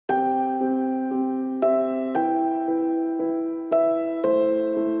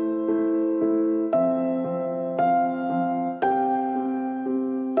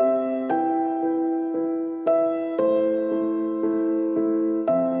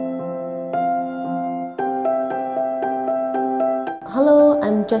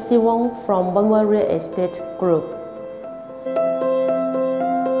I'm Jessie Wong from One World Real Estate Group.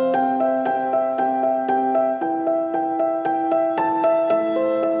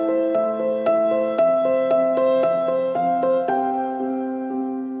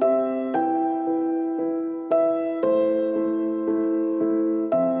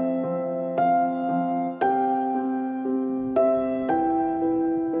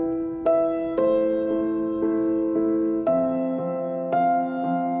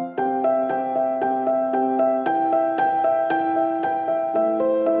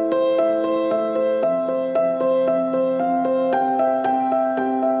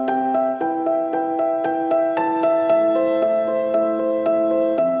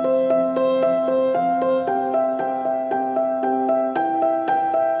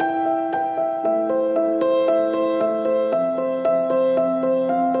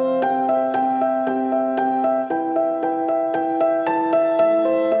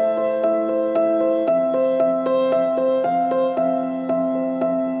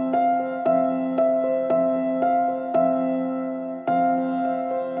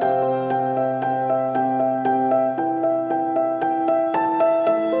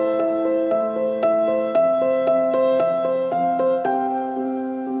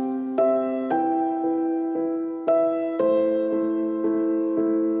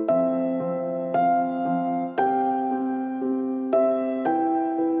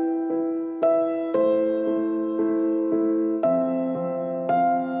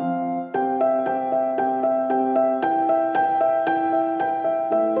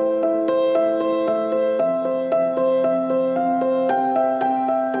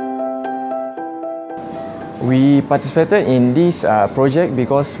 We participated in this project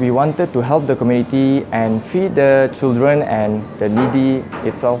because we wanted to help the community and feed the children and the needy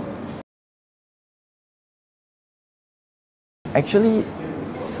itself. Actually,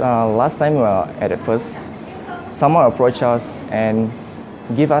 last time at first, someone approached us and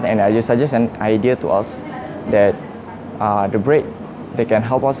give us an idea, suggest an idea to us that the bread they can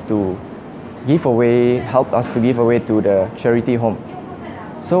help us to give away to the charity home.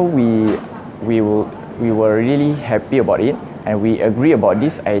 So we were really happy about it, and we agree about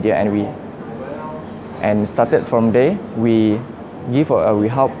this idea, and started from there. We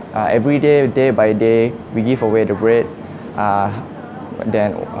help every day by day. We give away the bread.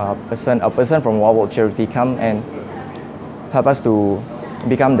 Then a person from One World Charity come and help us to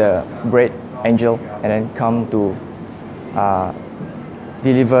become the bread angel, and then come to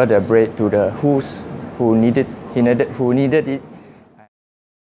deliver the bread to the who needed it.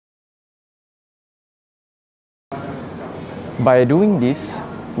 By doing this,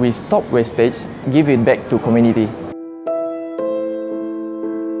 we stop wastage, give it back to community.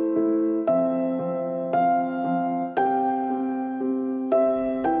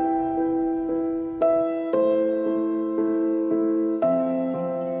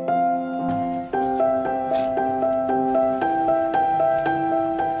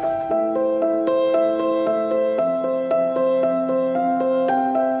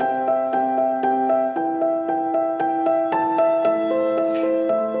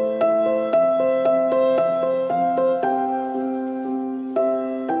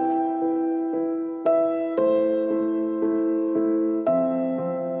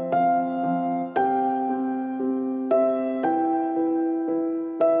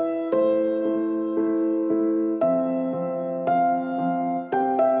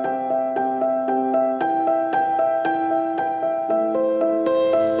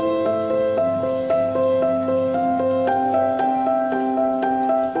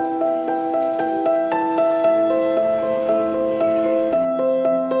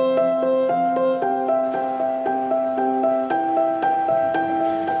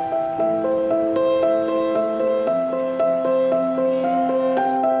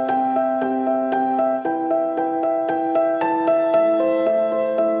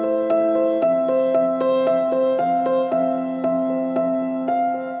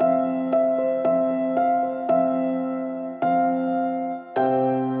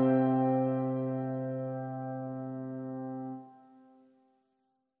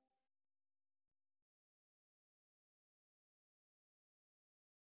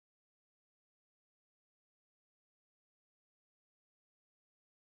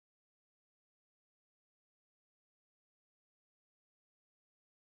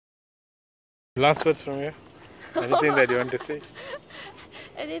 Last words from you? Anything that you want to say?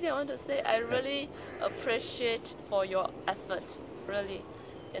 Anything I want to say, I really appreciate for your effort, really,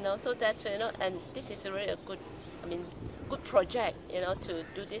 so that, and this is really a good, good project, to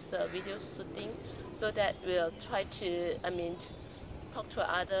do this video shooting, so that we'll try to, talk to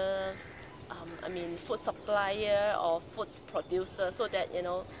other, I mean, food supplier or food producer, so that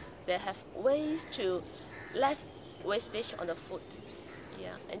they have ways to less wastage on the food.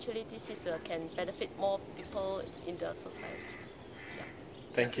 Yeah, actually, this is can benefit more people in the society. Yeah.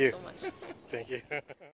 Thank you. So much. Thank you.